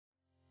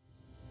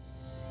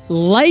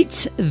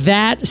Light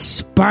that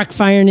spark,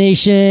 Fire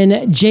Nation.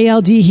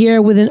 JLD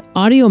here with an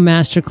audio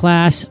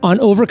masterclass on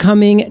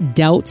overcoming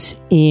doubts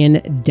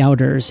and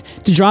doubters.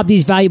 To drop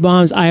these value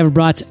bombs, I have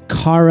brought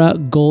Cara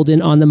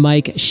Goldin on the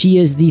mic. She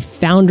is the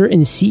founder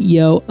and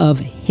CEO of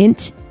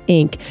Hint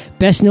Inc.,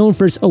 best known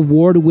for its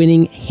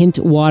award-winning Hint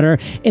water,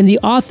 and the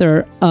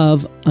author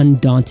of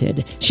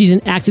Undaunted. She's an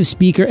active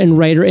speaker and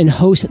writer and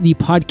hosts the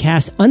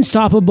podcast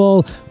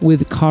Unstoppable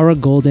with Cara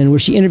Goldin, where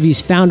she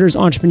interviews founders,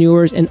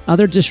 entrepreneurs, and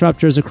other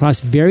disruptors across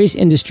various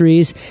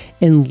industries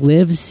and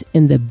lives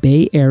in the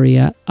Bay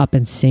Area up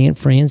in San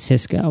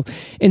Francisco.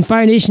 In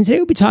Fire Nation, today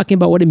we'll be talking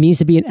about what it means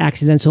to be an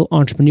accidental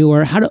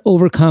entrepreneur, how to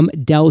overcome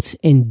doubts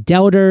and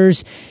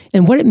doubters,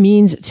 and what it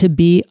means to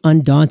be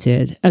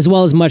undaunted, as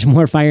well as much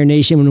more, Fire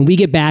Nation, when we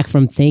get back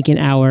from thanking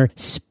our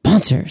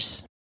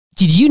sponsors.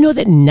 Did you know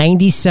that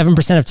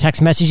 97% of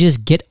text messages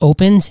get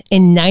opened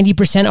and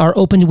 90% are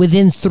opened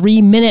within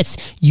 3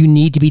 minutes? You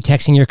need to be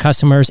texting your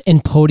customers,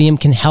 and Podium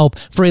can help.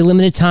 For a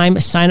limited time,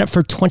 sign up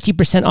for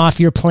 20%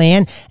 off your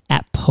plan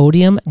at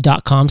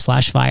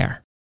podium.com/fire.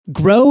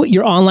 Grow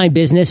your online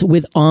business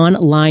with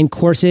online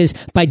courses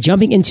by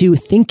jumping into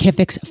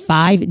Thinkific's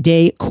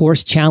 5-day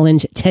course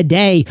challenge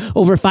today.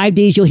 Over 5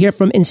 days, you'll hear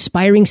from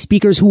inspiring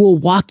speakers who will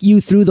walk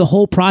you through the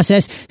whole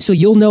process so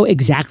you'll know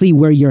exactly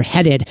where you're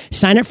headed.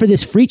 Sign up for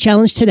this free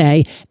challenge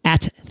today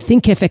at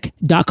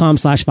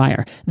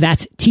thinkific.com/fire.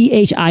 That's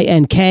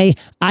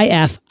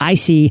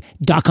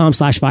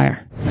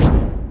THINKIFIC.com/fire.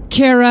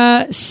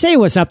 Cara, say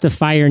what's up to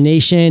Fire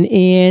Nation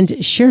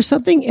and share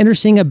something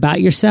interesting about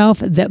yourself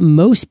that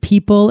most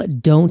people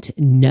don't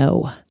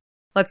know.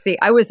 Let's see.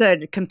 I was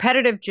a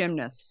competitive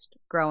gymnast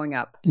growing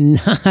up.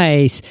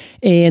 Nice.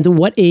 And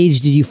what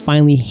age did you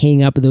finally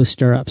hang up those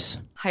stirrups?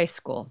 High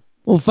school.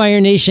 Well,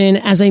 Fire Nation,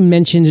 as I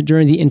mentioned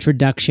during the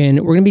introduction,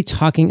 we're going to be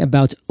talking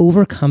about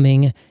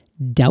overcoming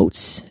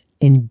doubts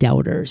and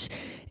doubters.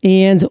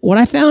 And what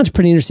I found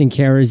pretty interesting,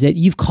 Cara, is that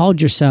you've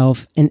called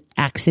yourself an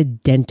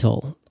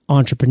accidental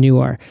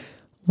entrepreneur.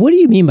 What do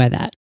you mean by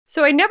that?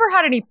 So I never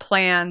had any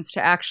plans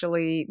to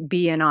actually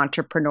be an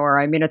entrepreneur.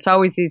 I mean, it's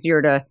always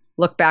easier to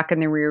look back in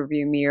the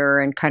rearview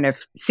mirror and kind of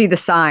see the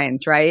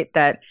signs, right?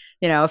 That,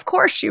 of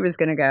course she was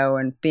going to go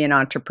and be an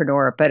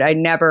entrepreneur, but I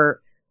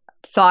never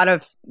thought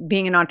of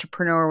being an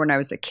entrepreneur when I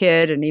was a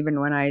kid. And even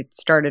when I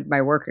started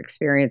my work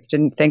experience,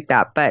 didn't think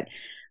that. But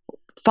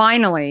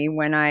finally,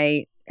 when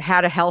I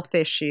had a health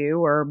issue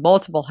or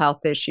multiple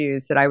health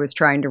issues that I was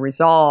trying to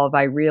resolve,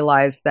 I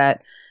realized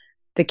that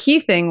the key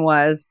thing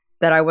was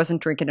that I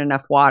wasn't drinking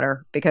enough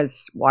water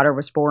because water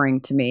was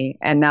boring to me.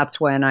 And that's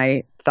when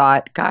I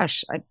thought,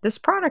 gosh, this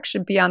product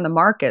should be on the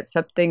market,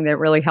 something that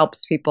really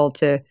helps people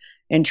to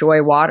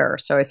enjoy water.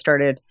 So I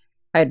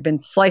had been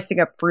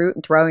slicing up fruit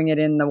and throwing it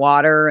in the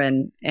water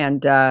and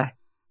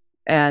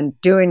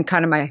doing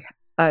kind of my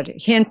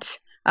Hint,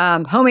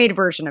 homemade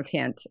version of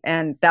Hint.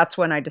 And that's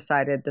when I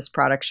decided this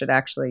product should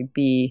actually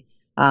be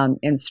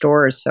in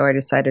stores. So I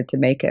decided to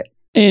make it.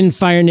 In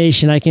Fire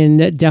Nation, I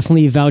can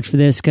definitely vouch for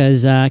this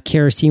because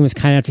Cara's team was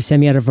kind enough to send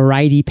me out a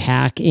variety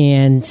pack,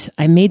 and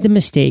I made the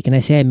mistake, and I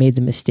say I made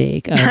the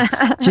mistake of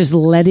just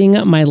letting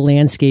my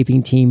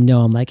landscaping team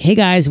know. I'm like, hey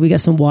guys, we got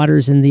some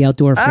waters in the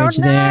outdoor fridge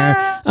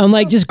there. I'm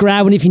like, just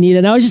grab one if you need it.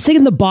 And I was just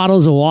taking the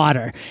bottles of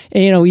water.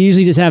 And, we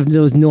usually just have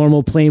those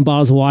normal plain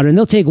bottles of water, and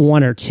they'll take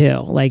one or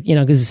two,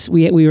 because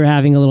we were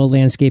having a little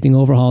landscaping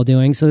overhaul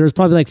doing. So there was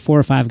probably like 4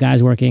 or 5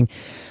 guys working.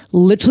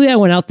 Literally, I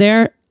went out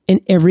there, and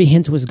every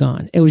hint was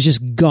gone. It was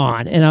just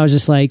gone. And I was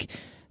just like,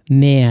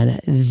 man,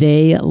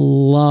 they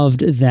loved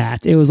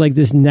that. It was like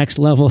this next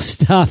level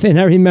stuff. And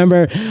I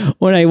remember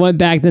when I went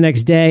back the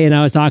next day and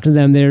I was talking to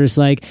them, they were just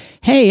like,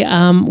 hey,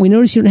 we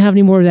noticed you don't have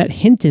any more of that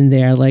Hint in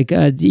there. Like,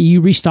 are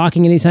you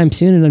restocking anytime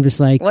soon? And I'm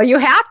just like, well, you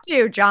have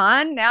to,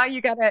 John. Now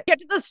you got to get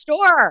to the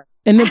store.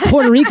 And then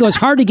Puerto Rico, it's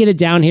hard to get it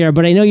down here,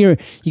 but I know you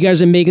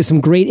guys are making some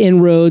great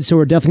inroads. So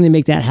we're definitely going to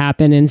make that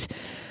happen. And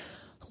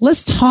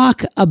let's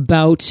talk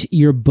about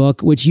your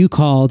book, which you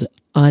called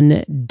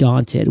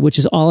Undaunted, which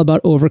is all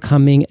about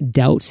overcoming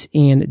doubts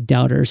and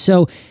doubters.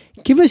 So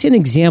give us an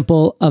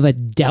example of a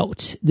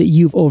doubt that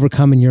you've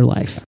overcome in your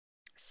life.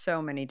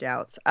 So many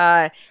doubts.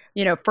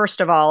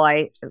 First of all,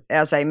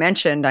 as I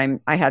mentioned,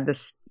 I had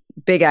this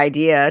big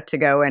idea to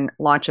go and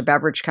launch a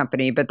beverage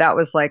company, but that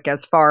was like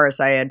as far as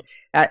I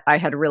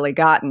had really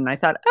gotten. I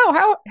thought,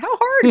 how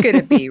hard could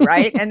it be,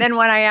 right? And then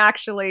when I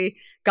actually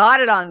got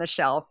it on the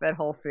shelf at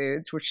Whole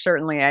Foods, which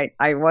certainly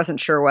I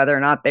wasn't sure whether or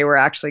not they were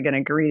actually going to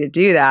agree to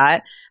do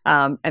that,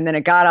 and then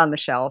it got on the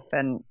shelf,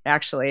 and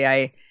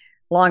actually,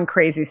 long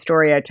crazy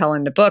story I tell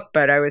in the book,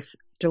 but I was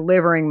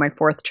delivering my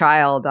 4th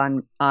child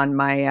on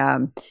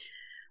my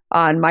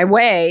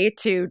way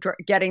to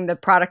getting the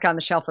product on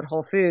the shelf at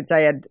Whole Foods. I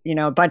had,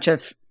 a bunch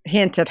of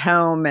Hint at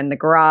home in the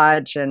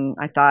garage. And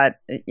I thought,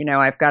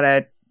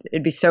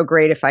 it'd be so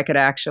great if I could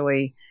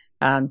actually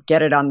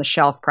get it on the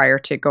shelf prior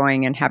to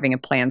going and having a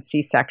planned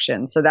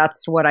C-section. So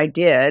that's what I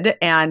did.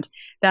 And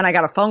then I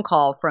got a phone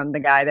call from the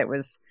guy that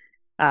was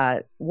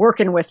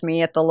working with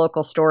me at the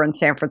local store in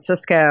San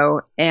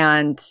Francisco.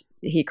 And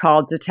he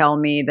called to tell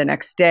me the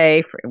next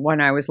day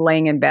when I was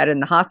laying in bed in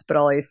the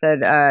hospital. He said,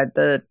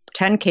 the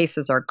 10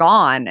 cases are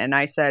gone. And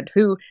I said,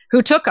 who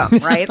took them?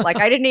 Right. Like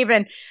I didn't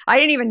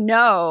even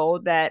know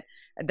that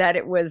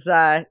it was,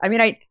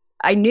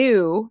 I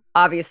knew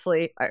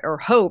obviously or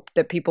hoped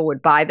that people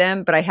would buy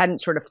them, but I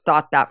hadn't sort of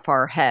thought that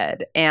far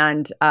ahead.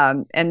 And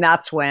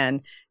that's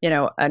when,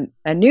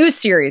 a new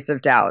series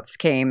of doubts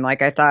came.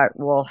 Like I thought,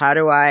 well, how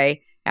do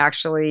I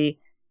actually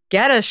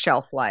get a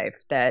shelf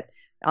life that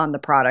on the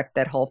product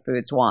that Whole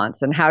Foods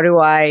wants? And how do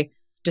I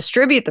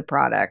distribute the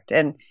product?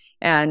 And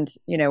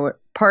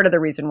part of the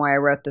reason why I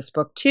wrote this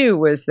book too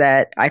was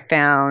that I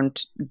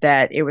found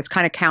that it was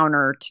kind of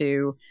counter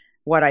to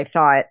what I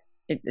thought.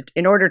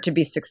 In order to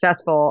be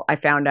successful, I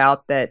found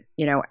out that,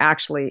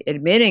 actually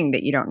admitting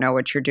that you don't know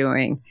what you're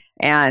doing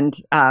and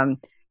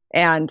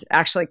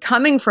actually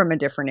coming from a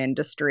different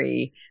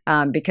industry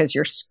because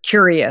you're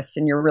curious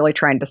and you're really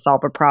trying to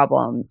solve a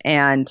problem.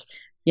 And,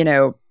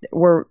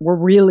 were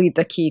really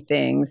the key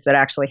things that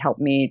actually helped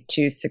me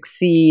to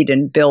succeed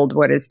and build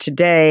what is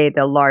today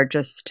the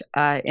largest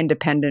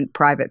independent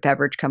private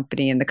beverage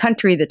company in the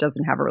country that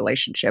doesn't have a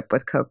relationship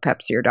with Coke,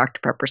 Pepsi, or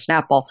Dr. Pepper,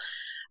 Snapple.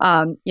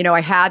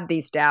 I had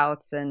these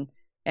doubts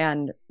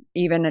and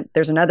even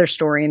there's another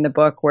story in the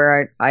book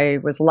where I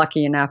was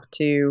lucky enough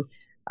to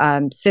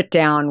sit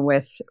down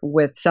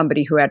with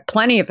somebody who had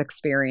plenty of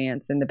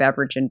experience in the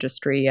beverage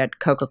industry at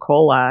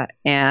Coca-Cola.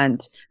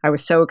 And I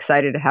was so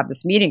excited to have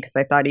this meeting because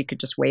I thought he could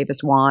just wave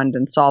his wand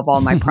and solve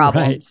all my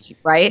problems.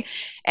 Right.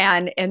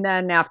 And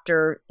then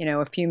after,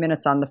 a few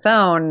minutes on the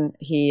phone,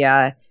 he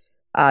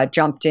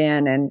jumped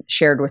in and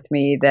shared with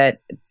me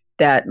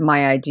that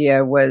my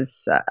idea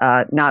was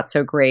not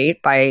so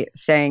great by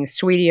saying,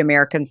 sweetie,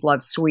 Americans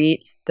love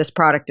sweet. This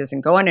product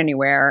isn't going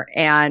anywhere.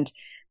 And,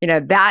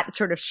 that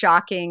sort of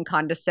shocking,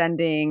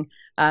 condescending,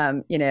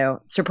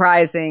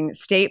 surprising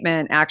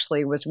statement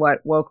actually was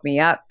what woke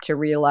me up to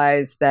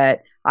realize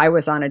that I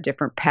was on a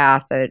different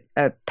path,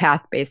 a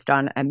path based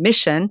on a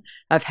mission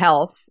of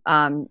health.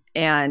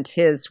 And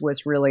his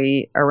was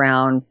really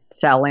around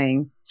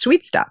selling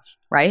sweet stuff,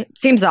 right?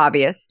 Seems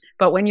obvious,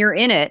 but when you're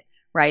in it,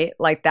 right,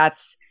 like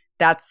that's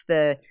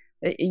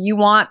you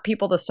want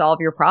people to solve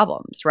your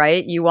problems,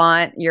 right?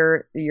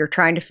 You're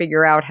trying to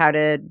figure out how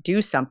to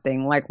do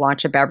something like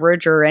launch a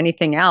beverage or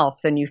anything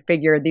else. And you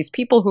figure these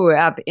people who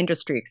have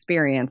industry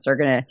experience are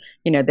going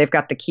to, they've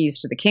got the keys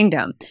to the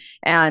kingdom.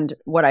 And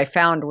what I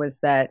found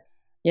was that,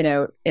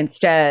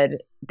 instead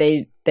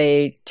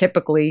they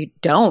typically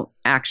don't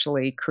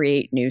actually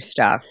create new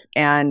stuff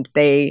and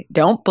they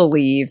don't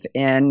believe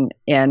in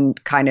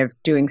kind of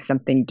doing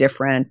something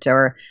different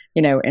or,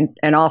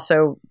 and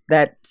also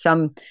that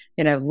some,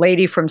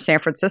 lady from San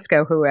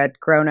Francisco who had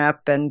grown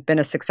up and been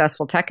a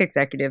successful tech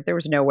executive, there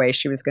was no way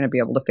she was going to be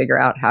able to figure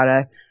out how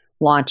to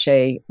launch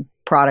a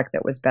product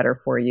that was better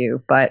for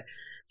you. But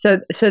so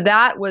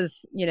that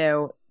was,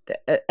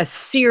 a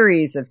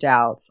series of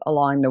doubts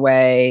along the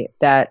way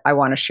that I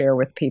want to share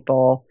with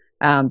people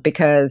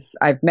because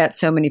I've met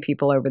so many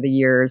people over the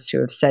years who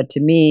have said to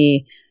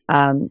me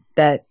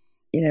that,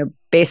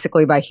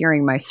 basically by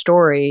hearing my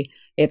story,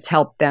 it's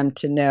helped them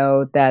to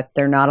know that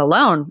they're not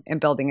alone in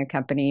building a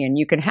company and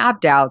you can have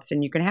doubts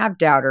and you can have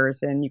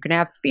doubters and you can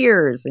have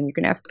fears and you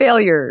can have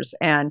failures.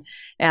 And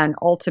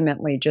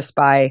ultimately just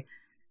by,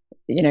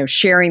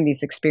 sharing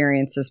these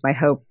experiences, my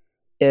hope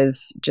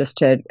is just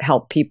to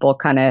help people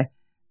kind of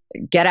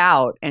get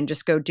out and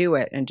just go do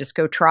it and just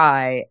go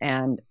try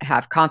and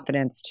have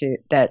confidence to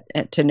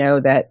know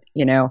that,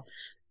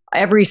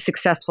 every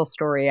successful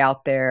story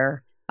out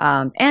there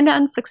and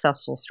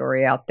unsuccessful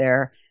story out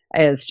there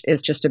is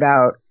just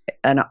about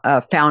a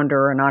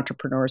founder, an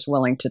entrepreneur is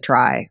willing to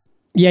try.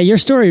 Yeah, your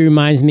story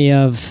reminds me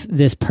of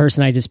this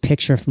person I just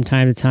picture from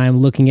time to time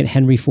looking at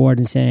Henry Ford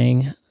and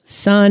saying,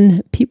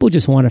 son, people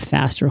just want a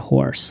faster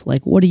horse.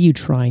 Like, what are you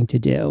trying to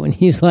do? And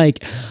he's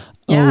like,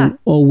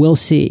 we'll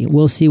see.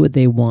 We'll see what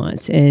they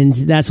want. And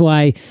that's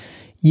why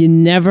you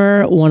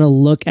never want to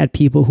look at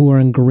people who are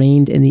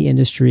ingrained in the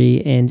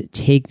industry and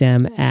take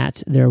them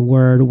at their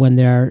word when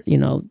they're,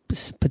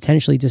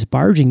 potentially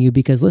disparaging you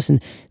because, listen,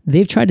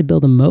 they've tried to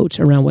build a moat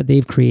around what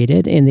they've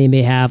created and they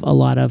may have a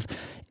lot of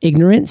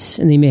ignorance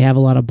and they may have a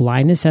lot of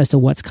blindness as to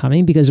what's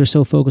coming because they're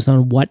so focused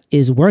on what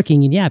is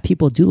working. And yeah,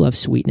 people do love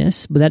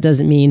sweetness, but that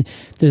doesn't mean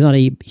there's not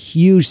a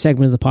huge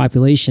segment of the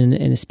population,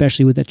 and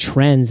especially with the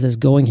trends that's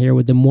going here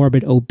with the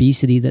morbid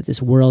obesity that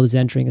this world is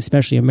entering,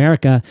 especially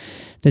America,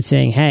 that's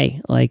saying, hey,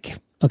 like,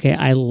 okay,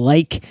 I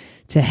like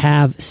to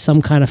have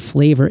some kind of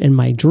flavor in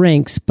my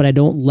drinks, but I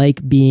don't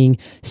like being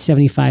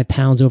 75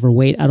 pounds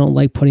overweight. I don't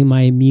like putting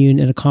my immune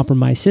in a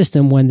compromised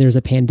system when there's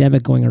a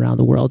pandemic going around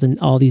the world and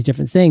all these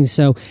different things.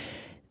 So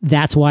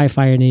that's why,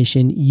 Fire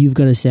Nation, you've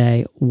got to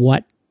say,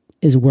 what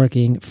is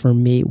working for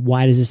me?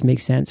 Why does this make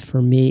sense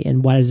for me?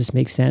 And why does this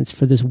make sense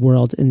for this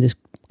world and this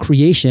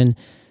creation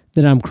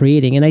that I'm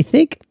creating? And I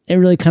think it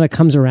really kind of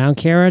comes around,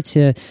 Kara,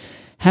 to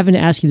having to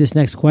ask you this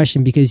next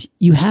question because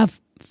you have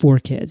 4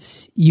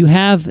 kids. You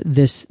have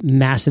this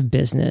massive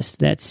business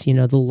that's,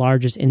 the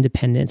largest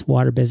independent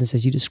water business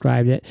as you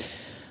described it.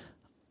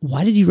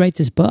 why did you write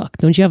this book?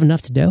 Don't you have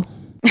enough to do?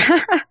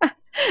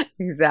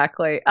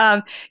 Exactly.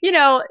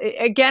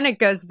 Again, it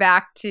goes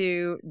back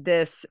to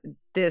this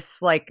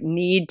like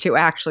need to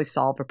actually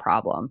solve a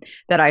problem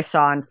that I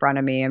saw in front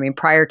of me. I mean,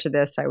 prior to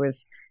this, I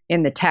was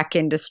in the tech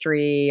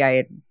industry. I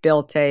had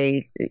built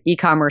a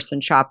e-commerce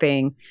and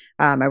shopping.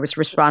 I was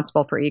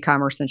responsible for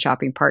e-commerce and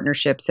shopping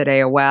partnerships at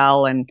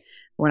AOL. And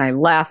when I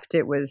left,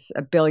 it was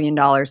 $1 billion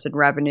in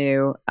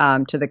revenue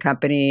to the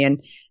company.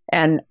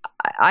 And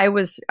I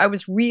was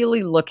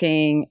really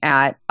looking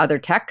at other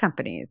tech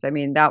companies. I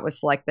mean, that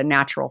was like the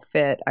natural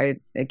fit. I,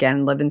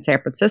 again, live in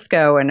San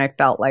Francisco, and I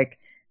felt like,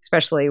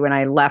 especially when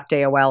I left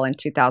AOL in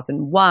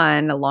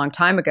 2001, a long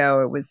time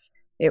ago, it was,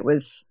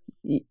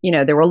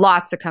 there were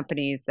lots of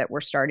companies that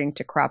were starting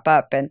to crop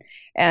up.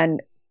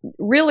 And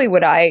really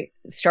what I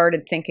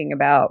started thinking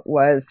about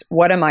was,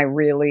 what am I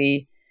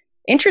really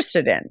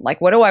interested in?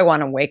 Like, what do I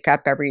want to wake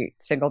up every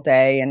single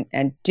day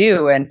and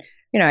do? And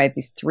I had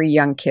these 3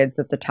 young kids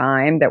at the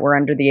time that were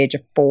under the age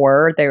of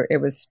 4.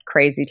 It was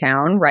crazy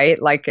town, right?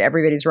 Like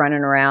everybody's running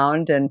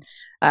around, and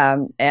I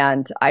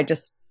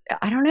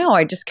don't know.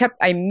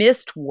 I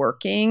missed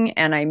working,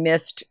 and I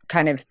missed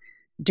kind of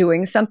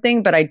doing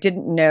something, but I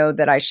didn't know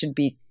that I should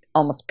be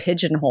almost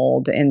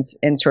pigeonholed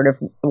in sort of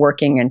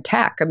working in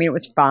tech. I mean, it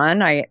was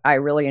fun. I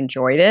really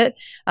enjoyed it,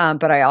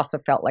 but I also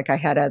felt like I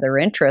had other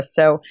interests.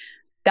 So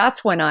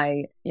that's when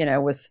I,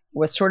 was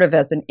sort of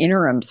as an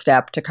interim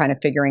step to kind of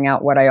figuring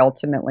out what I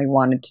ultimately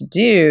wanted to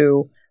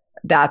do.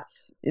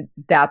 That's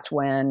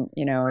when,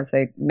 as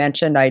I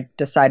mentioned, I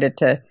decided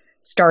to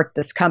start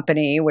this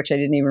company, which I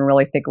didn't even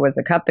really think it was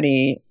a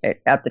company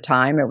at the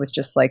time. It was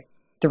just like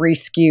 3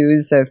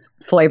 SKUs of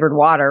flavored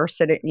water,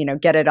 so to,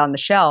 get it on the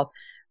shelf.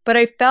 But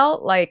I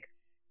felt like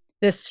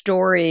this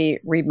story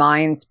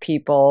reminds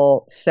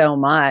people so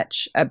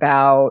much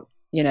about,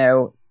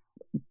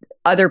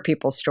 other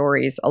people's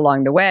stories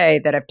along the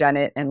way that have done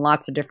it in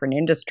lots of different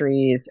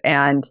industries.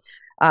 And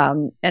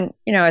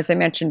as I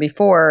mentioned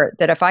before,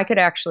 that if I could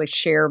actually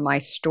share my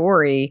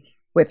story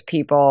with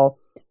people,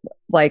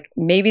 like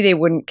maybe they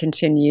wouldn't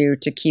continue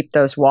to keep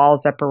those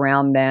walls up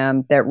around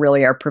them that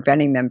really are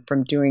preventing them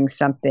from doing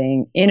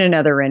something in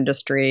another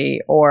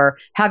industry, or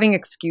having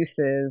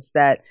excuses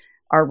that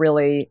are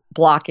really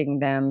blocking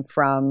them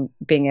from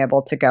being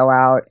able to go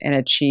out and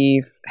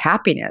achieve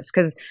happiness.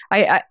 Because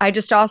I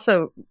just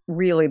also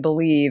really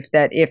believe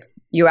that if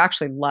you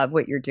actually love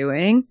what you're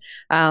doing,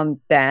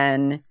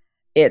 then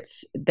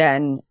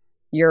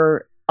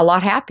you're a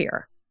lot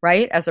happier,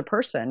 right, as a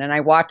person. And I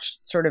watch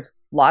sort of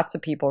lots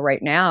of people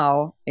right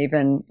now,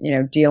 even,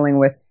 dealing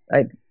with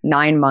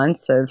 9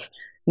 months of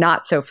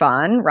not so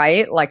fun,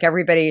 right? Like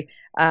everybody,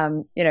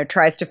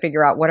 tries to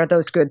figure out what are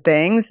those good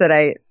things that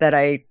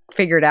I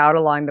figured out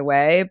along the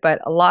way. But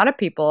a lot of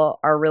people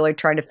are really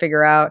trying to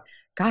figure out,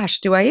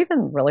 gosh, do I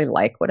even really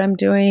like what I'm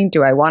doing?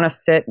 Do I want to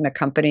sit in a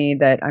company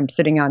that I'm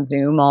sitting on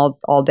Zoom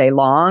all day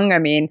long? I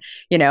mean,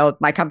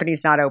 my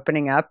company's not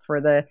opening up for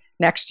the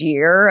next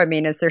year. I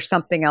mean, is there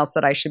something else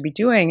that I should be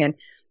doing?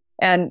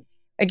 And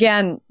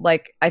again,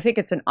 like, I think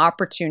it's an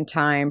opportune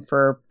time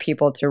for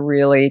people to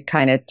really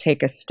kind of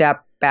take a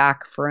step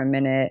back for a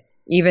minute,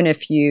 even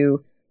if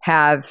you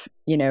have,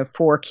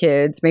 4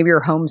 kids, maybe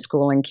you're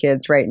homeschooling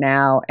kids right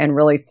now, and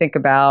really think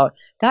about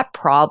that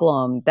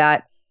problem,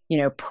 that,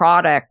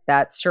 product,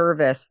 that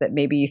service that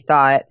maybe you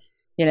thought,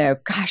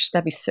 gosh,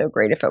 that'd be so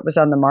great if it was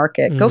on the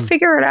market. Go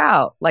figure it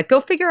out. Like,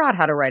 go figure out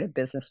how to write a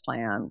business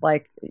plan.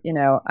 Like,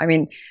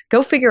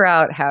 go figure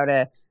out how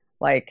to,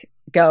 like,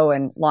 go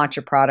and launch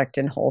a product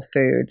in Whole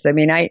Foods. I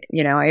mean, I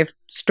have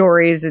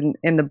stories in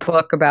the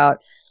book about,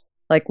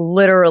 like,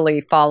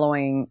 literally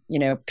following,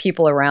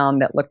 people around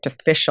that looked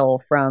official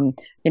from,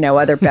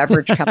 other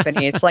beverage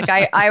companies. Like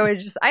I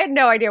had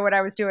no idea what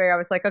I was doing. I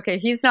was like, okay,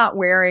 he's not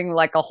wearing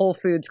like a Whole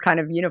Foods kind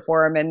of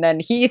uniform. And then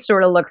he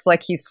sort of looks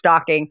like he's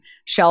stocking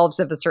shelves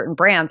of a certain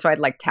brand. So I'd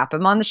like tap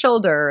him on the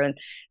shoulder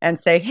and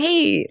say,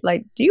 hey,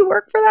 like, do you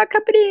work for that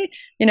company?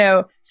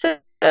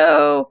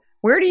 So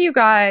where do you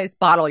guys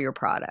bottle your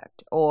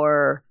product?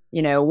 Or,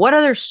 what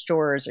other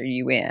stores are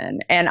you in?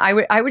 And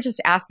I would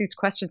just ask these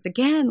questions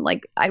again,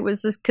 like I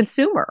was a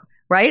consumer,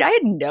 right? I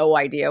had no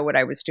idea what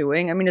I was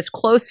doing. I mean, as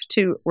close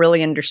to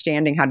really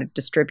understanding how to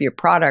distribute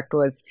product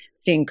was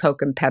seeing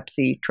Coke and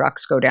Pepsi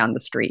trucks go down the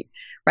street,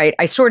 right?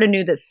 I sort of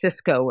knew that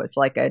Cisco was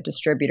like a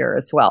distributor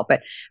as well,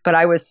 but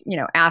I was,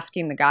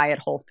 asking the guy at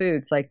Whole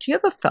Foods, like, do you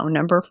have a phone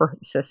number for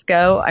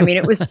Cisco? I mean,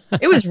 it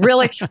was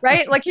really,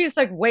 right? Like, he was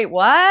like, wait,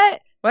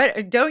 what?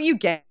 What? Don't you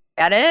get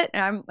it?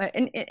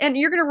 And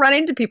you're going to run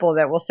into people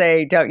that will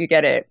say, don't you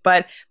get it?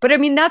 But I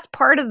mean, that's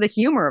part of the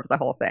humor of the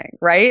whole thing,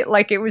 right?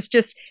 Like, it was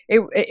just,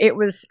 it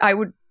was, I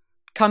would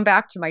come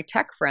back to my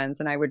tech friends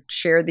and I would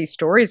share these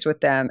stories with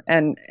them,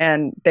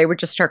 and they would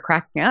just start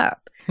cracking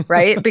up,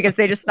 right? Because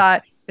they just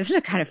thought, isn't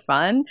it kind of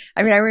fun?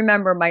 I mean, I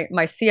remember my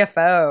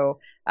CFO,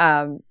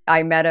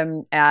 I met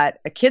him at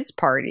a kid's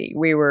party.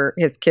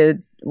 His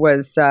kid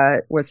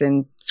was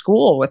in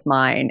school with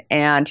mine,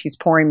 and he's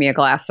pouring me a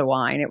glass of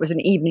wine. It was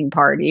an evening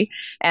party,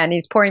 and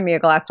he's pouring me a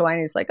glass of wine.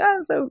 He's like, "Oh,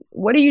 so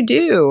what do you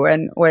do?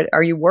 And what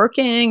are you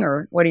working,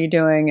 or what are you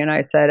doing?" And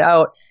I said,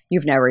 "Oh,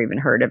 you've never even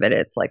heard of it.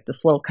 It's like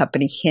this little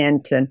company,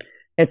 Hint, and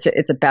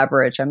it's a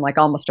beverage." I'm like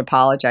almost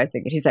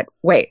apologizing. And he's like,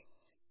 "Wait,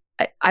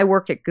 I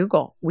work at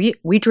Google.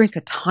 We drink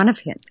a ton of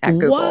Hint at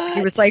Google." What?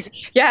 He was like,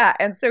 "Yeah."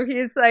 And so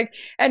he's like,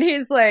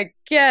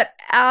 "Get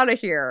out of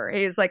here."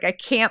 He's like, "I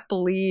can't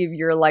believe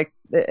you're like,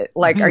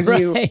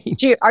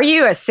 are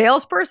you a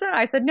salesperson?"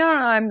 I said, no,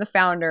 I'm the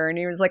founder. And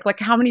he was like,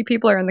 how many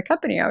people are in the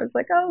company? I was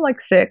like, oh, like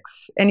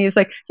 6. And he's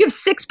like, "You have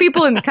 6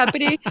 people in the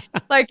company?"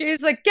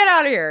 He's like, "Get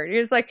out of here." He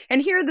was like,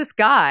 and here this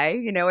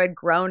guy, had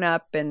grown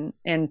up in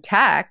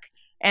tech.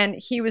 And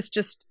he was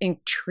just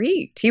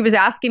intrigued. He was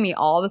asking me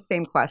all the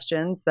same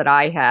questions that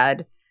I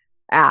had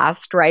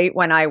asked, right?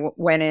 When I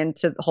went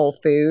into Whole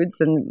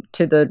Foods and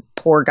to the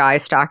poor guy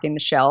stocking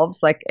the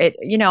shelves, I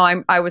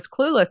was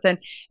clueless.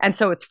 And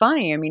so it's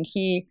funny. I mean,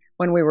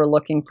 when we were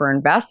looking for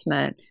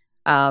investment,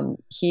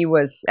 he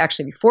was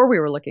actually, before we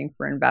were looking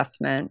for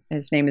investment,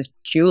 his name is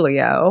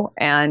Julio.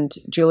 And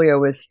Julio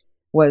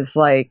was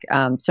like,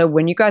 so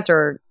when you guys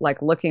are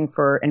like looking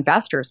for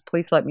investors,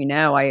 please let me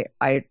know.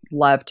 I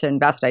love to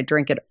invest. I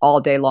drink it all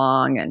day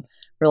long and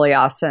really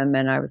awesome.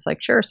 And I was like,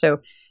 sure.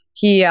 So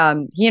he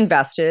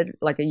invested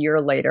like a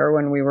year later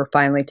when we were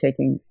finally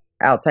taking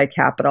outside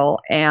capital.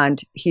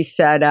 And he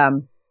said,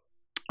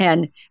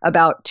 and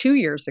about 2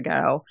 years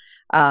ago,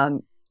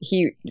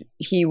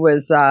 he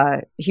was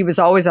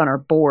always on our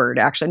board.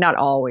 Actually, not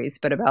always,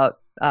 but about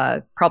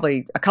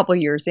probably a couple of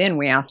years in,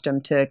 we asked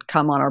him to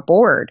come on our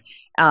board.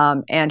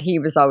 And he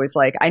was always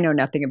like, "I know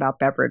nothing about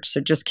beverage, so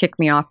just kick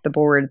me off the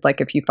board,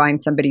 like if you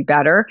find somebody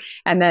better."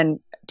 And then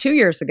 2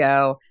 years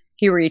ago,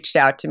 he reached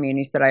out to me and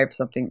he said, "I have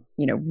something,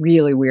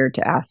 really weird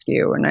to ask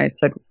you." And I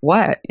said,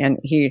 "What?" And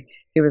he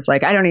was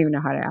like, "I don't even know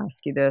how to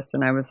ask you this."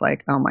 And I was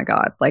like, "Oh my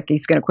God, like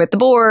he's going to quit the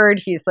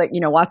board. He's like,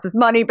 wants his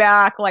money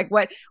back. Like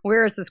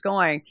where is this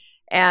going?"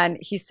 And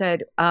he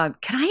said, "Can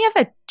I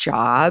have a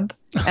job?"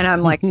 And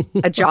I'm like,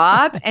 "A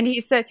job?" And he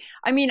said,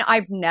 "I mean,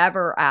 I've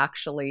never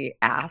actually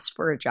asked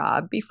for a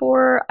job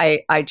before.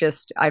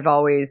 I've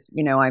always,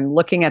 I'm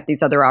looking at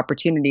these other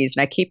opportunities,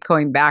 and I keep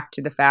going back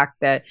to the fact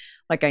that,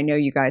 like, I know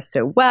you guys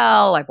so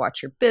well. I've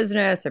watched your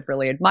business. I've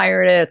really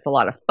admired it. It's a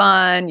lot of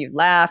fun. You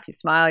laugh, you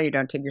smile, you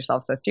don't take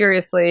yourself so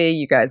seriously.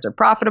 You guys are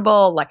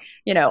profitable, like,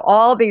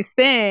 all these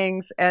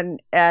things.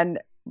 And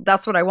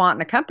that's what I want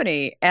in a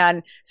company."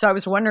 And so I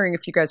was wondering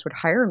if you guys would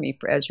hire me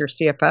as your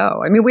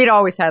CFO. I mean, we'd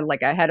always had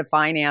like a head of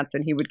finance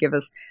and he would give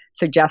us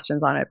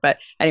suggestions on it. But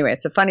anyway,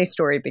 it's a funny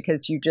story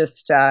because you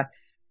just,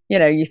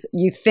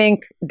 you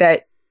think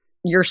that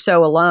you're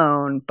so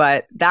alone,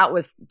 but that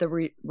was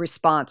the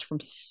response from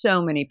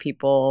so many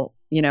people,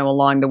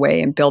 along the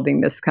way in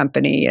building this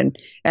company.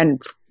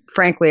 And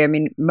frankly, I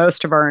mean,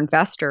 most of our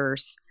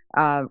investors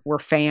were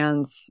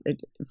fans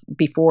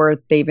before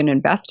they even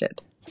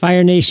invested.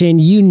 Fire Nation,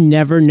 you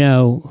never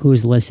know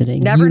who's listening.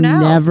 You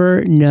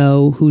never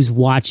know who's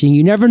watching.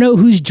 You never know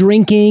who's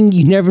drinking.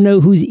 You never know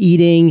who's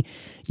eating.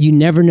 You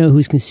never know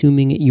who's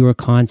consuming your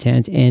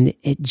content. And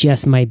it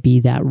just might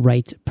be that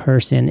right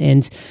person.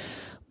 And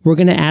we're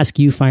going to ask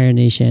you, Fire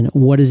Nation,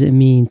 what does it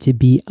mean to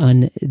be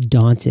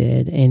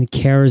undaunted? And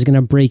Kara's going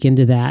to break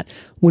into that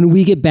when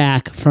we get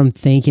back from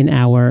thanking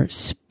our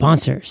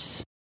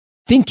sponsors.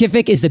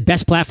 Thinkific is the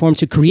best platform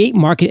to create,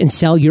 market, and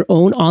sell your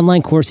own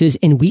online courses,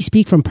 and we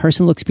speak from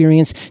personal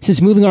experience.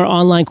 Since moving our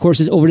online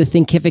courses over to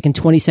Thinkific in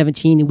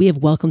 2017, we have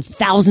welcomed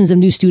thousands of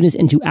new students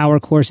into our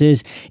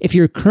courses. If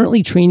you're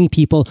currently training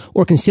people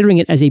or considering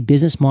it as a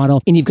business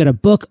model, and you've got a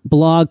book,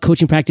 blog,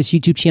 coaching practice,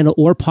 YouTube channel,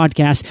 or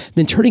podcast,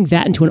 then turning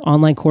that into an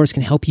online course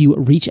can help you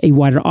reach a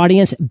wider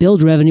audience,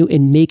 build revenue,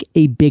 and make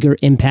a bigger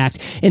impact.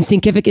 And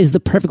Thinkific is the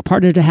perfect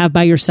partner to have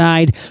by your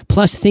side.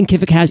 Plus,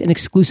 Thinkific has an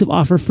exclusive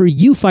offer for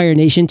you, Fire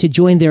Nation, to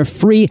join their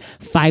free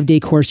 5-day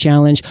course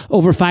challenge.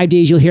 Over 5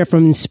 days, you'll hear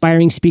from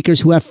inspiring speakers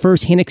who have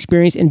firsthand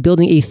experience in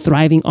building a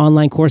thriving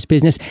online course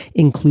business,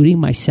 including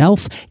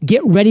myself.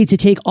 Get ready to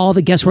take all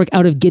the guesswork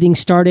out of getting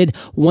started.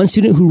 One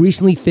student who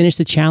recently finished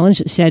the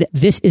challenge said,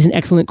 "This is an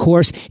excellent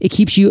course. It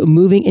keeps you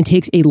moving and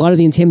takes a lot of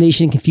the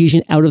intimidation and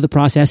confusion out of the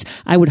process.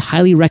 I would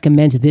highly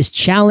recommend this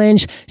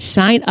challenge."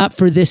 Sign up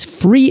for this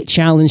free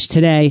challenge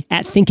today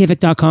at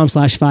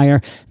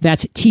thinkific.com/fire.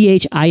 That's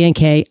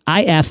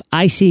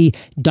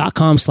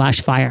THINKIFIC.com/fire.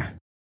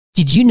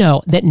 Did you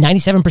know that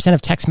 97%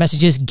 of text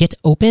messages get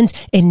opened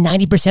and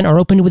 90% are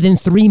opened within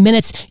 3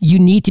 minutes? You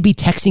need to be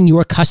texting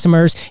your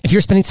customers. If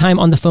you're spending time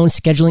on the phone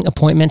scheduling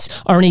appointments,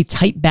 are in a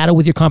tight battle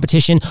with your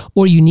competition,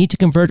 or you need to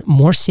convert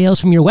more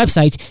sales from your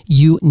website,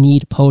 you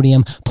need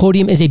Podium.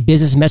 Podium is a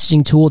business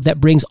messaging tool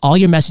that brings all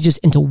your messages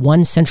into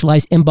one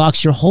centralized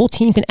inbox your whole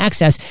team can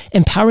access,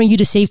 empowering you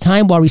to save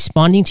time while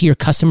responding to your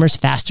customers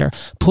faster.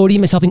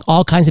 Podium is helping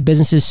all kinds of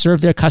businesses serve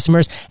their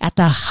customers at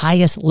the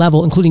highest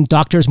level, including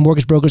doctors,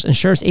 mortgage brokers,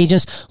 insurance agents,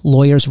 agents,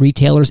 lawyers,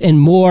 retailers, and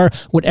more.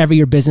 Whatever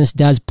your business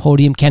does,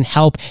 Podium can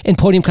help. And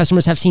Podium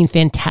customers have seen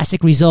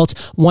fantastic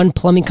results. One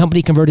plumbing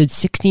company converted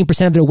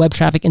 16% of their web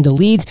traffic into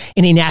leads,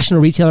 and a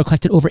national retailer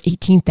collected over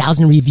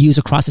 18,000 reviews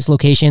across its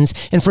locations.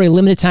 And for a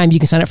limited time, you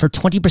can sign up for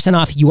 20%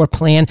 off your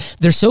plan.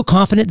 They're so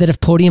confident that if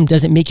Podium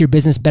doesn't make your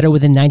business better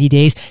within 90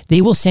 days,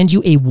 they will send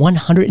you a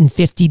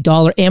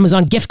 $150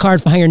 Amazon gift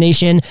card, Fire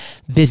Nation.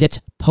 Visit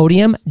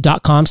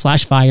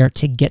podium.com/fire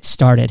to get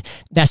started.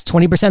 That's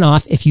 20%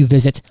 off if you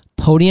visit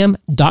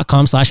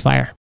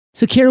podium.com/fire.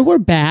 So Kara, we're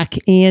back.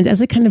 And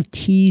as I kind of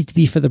teased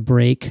before the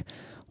break,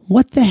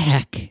 what the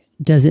heck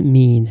does it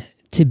mean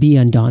to be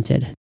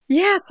undaunted?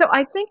 Yeah. So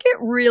I think it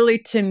really,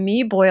 to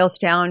me, boils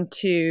down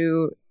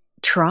to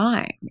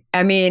trying.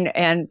 I mean,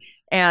 and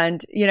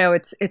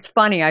it's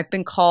funny. I've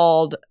been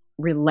called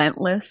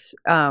relentless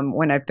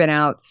when I've been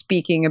out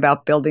speaking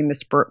about building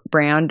this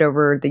brand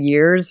over the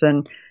years.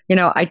 And,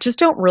 I just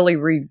don't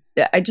really,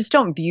 I just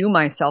don't view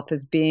myself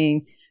as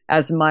being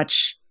as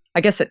much,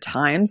 I guess at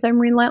times I'm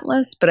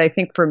relentless, but I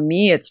think for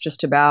me, it's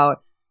just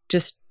about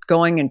just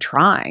going and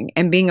trying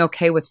and being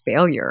okay with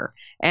failure.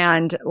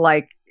 And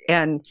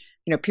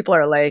people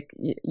are like,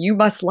 you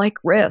must like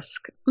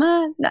risk.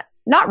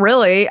 Not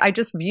really. I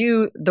just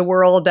view the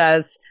world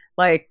as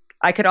like,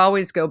 I could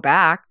always go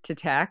back to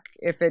tech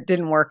if it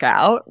didn't work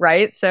out,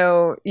 right?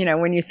 So,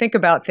 when you think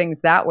about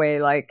things that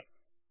way, like,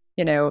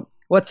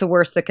 what's the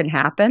worst that can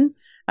happen?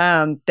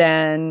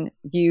 Then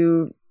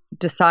you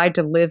decide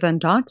to live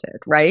undaunted,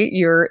 right?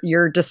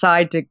 You're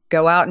decide to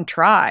go out and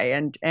try,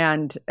 and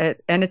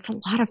it's a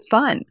lot of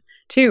fun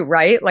too,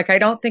 right? Like, I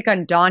don't think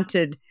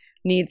undaunted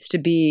needs to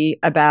be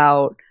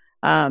about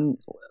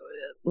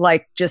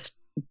just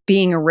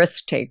being a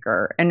risk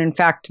taker. And in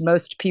fact,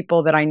 most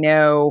people that I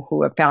know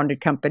who have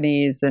founded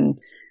companies and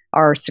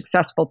are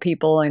successful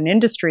people in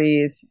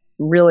industries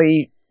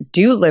really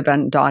do live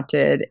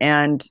undaunted.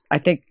 And I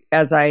think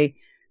as I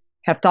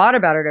have thought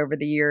about it over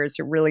the years,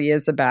 it really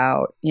is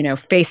about,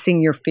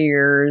 facing your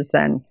fears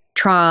and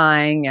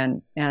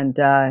trying and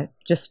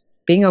just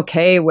being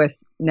okay with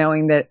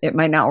knowing that it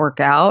might not work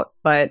out.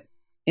 But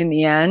in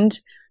the end,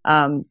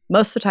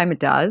 most of the time it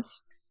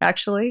does.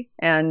 Actually.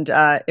 And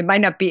it might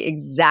not be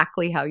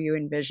exactly how you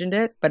envisioned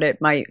it, but it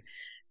might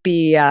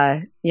be,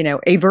 a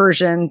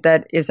version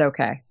that is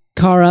okay.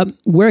 Kara,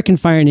 where can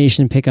Fire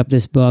Nation pick up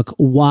this book?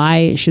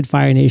 Why should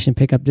Fire Nation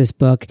pick up this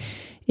book?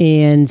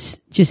 And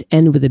just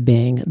end with a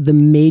bang, the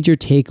major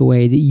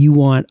takeaway that you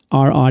want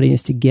our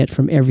audience to get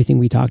from everything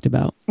we talked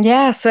about.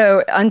 Yeah.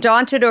 So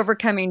Undaunted,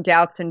 Overcoming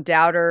Doubts and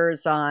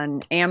Doubters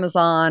on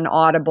Amazon,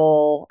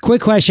 Audible.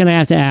 Quick question I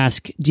have to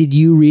ask. Did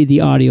you read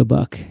the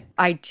audiobook?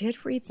 I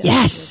did read that.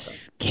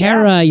 Yes.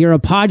 Kara, you're a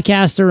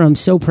podcaster. I'm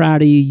so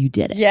proud of you. You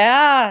did it.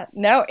 Yeah.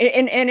 No.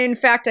 And in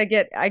fact, I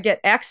get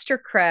extra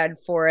cred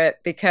for it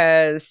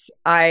because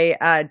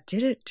I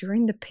did it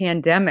during the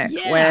pandemic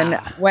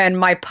when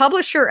my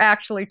publisher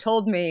actually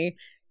told me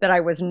that I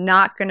was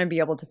not going to be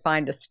able to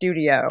find a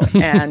studio.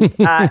 And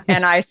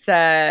and I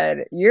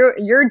said,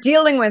 you're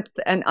dealing with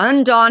an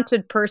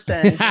undaunted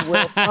person who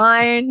will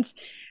find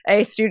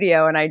a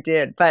studio. And I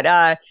did.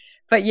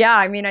 But yeah,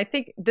 I mean, I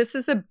think this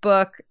is a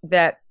book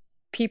that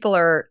people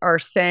are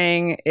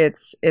saying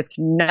it's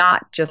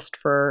not just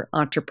for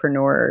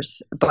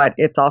entrepreneurs, but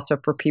it's also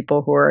for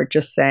people who are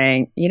just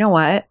saying, you know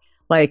what,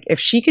 like if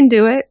she can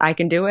do it, I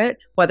can do it,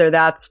 whether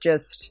that's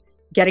just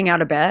getting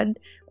out of bed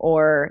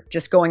or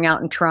just going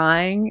out and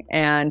trying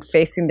and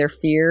facing their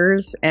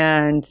fears.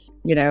 And,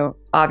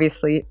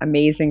 obviously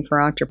amazing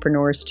for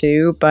entrepreneurs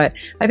too. But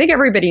I think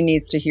everybody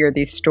needs to hear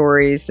these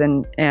stories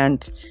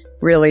and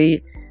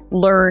really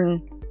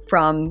learn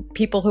from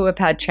people who have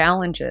had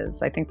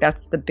challenges. I think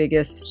that's the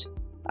biggest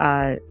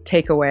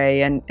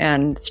takeaway.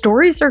 And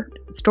stories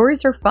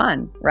are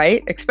fun,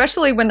 right?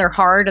 Especially when they're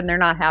hard and they're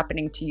not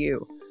happening to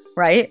you,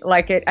 right?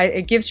 Like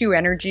it gives you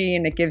energy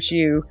and it gives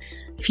you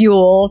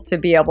fuel to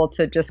be able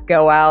to just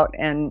go out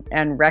and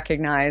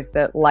recognize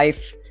that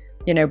life,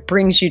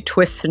 brings you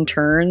twists and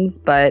turns,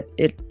 but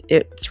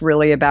it's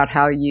really about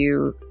how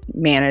you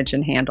manage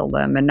and handle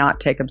them and not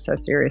take them so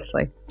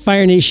seriously.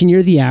 Fire Nation,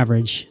 you're the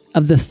average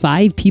of the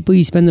 5 people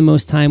you spend the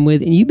most time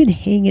with, and you've been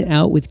hanging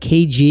out with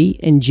KG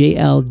and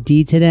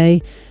JLD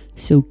today.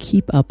 So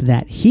keep up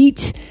that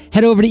heat.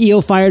 Head over to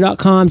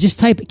eofire.com. Just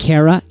type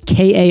Kara,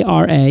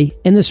 Kara,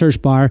 in the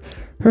search bar.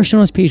 Her show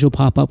notes page will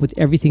pop up with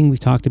everything we've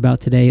talked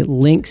about today,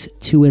 links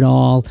to it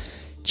all.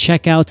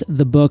 Check out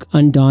the book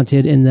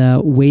Undaunted in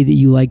the way that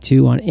you like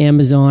to on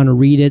Amazon, or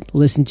read it,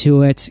 listen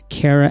to it.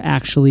 Kara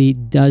actually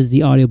does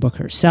the audiobook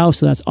herself,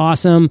 so that's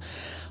awesome.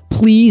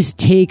 Please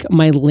take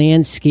my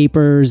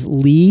landscaper's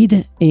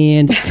lead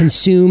and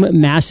consume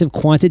massive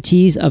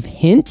quantities of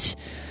Hint.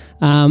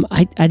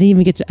 I didn't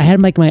even get to, I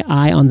had like my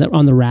eye on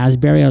the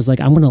raspberry. I was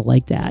like, I'm going to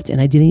like that. And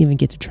I didn't even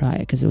get to try it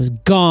because it was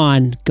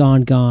gone.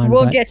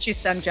 We'll get you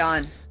some,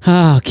 John.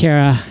 Oh,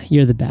 Kara,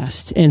 you're the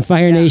best. And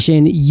Fire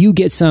Nation, you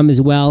get some as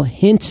well.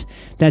 Hint,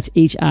 that's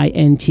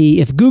HINT.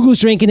 If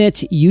Google's drinking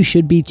it, you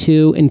should be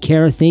too. And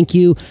Kara, thank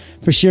you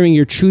for sharing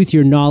your truth,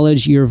 your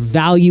knowledge, your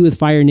value with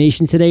Fire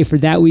Nation today. For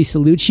that, we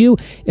salute you,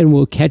 and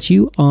we'll catch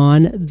you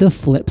on the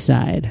flip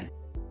side.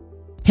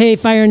 Hey,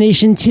 Fire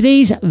Nation,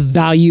 today's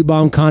Value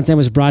Bomb content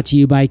was brought to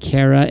you by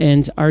Kara.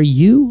 And are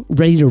you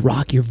ready to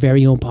rock your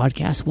very own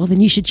podcast? Well, then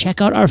you should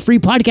check out our free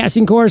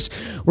podcasting course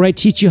where I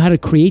teach you how to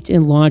create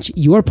and launch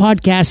your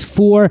podcast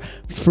for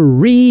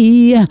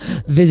free.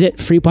 Visit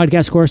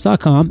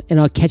freepodcastcourse.com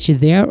and I'll catch you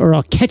there, or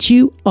I'll catch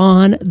you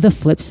on the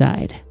flip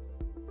side.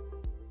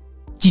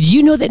 Did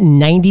you know that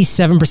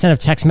 97% of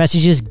text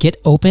messages get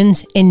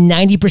opened and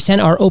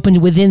 90% are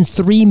opened within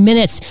 3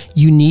 minutes?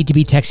 You need to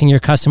be texting your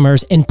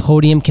customers, and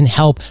Podium can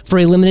help. For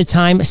a limited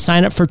time,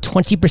 sign up for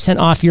 20%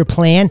 off your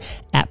plan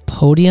at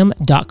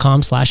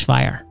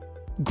podium.com/fire.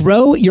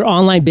 Grow your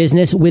online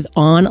business with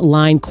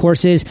online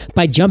courses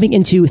by jumping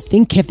into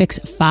Thinkific's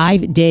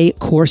 5-day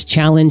course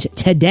challenge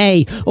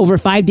today. Over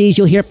 5 days,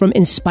 you'll hear from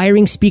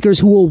inspiring speakers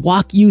who will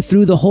walk you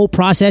through the whole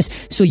process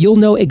so you'll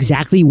know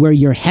exactly where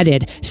you're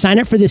headed. Sign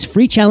up for this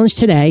free challenge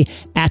today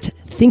at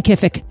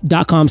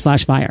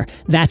thinkific.com/fire.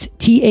 That's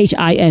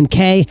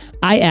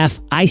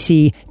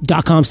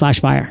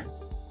THINKIFIC.com/fire.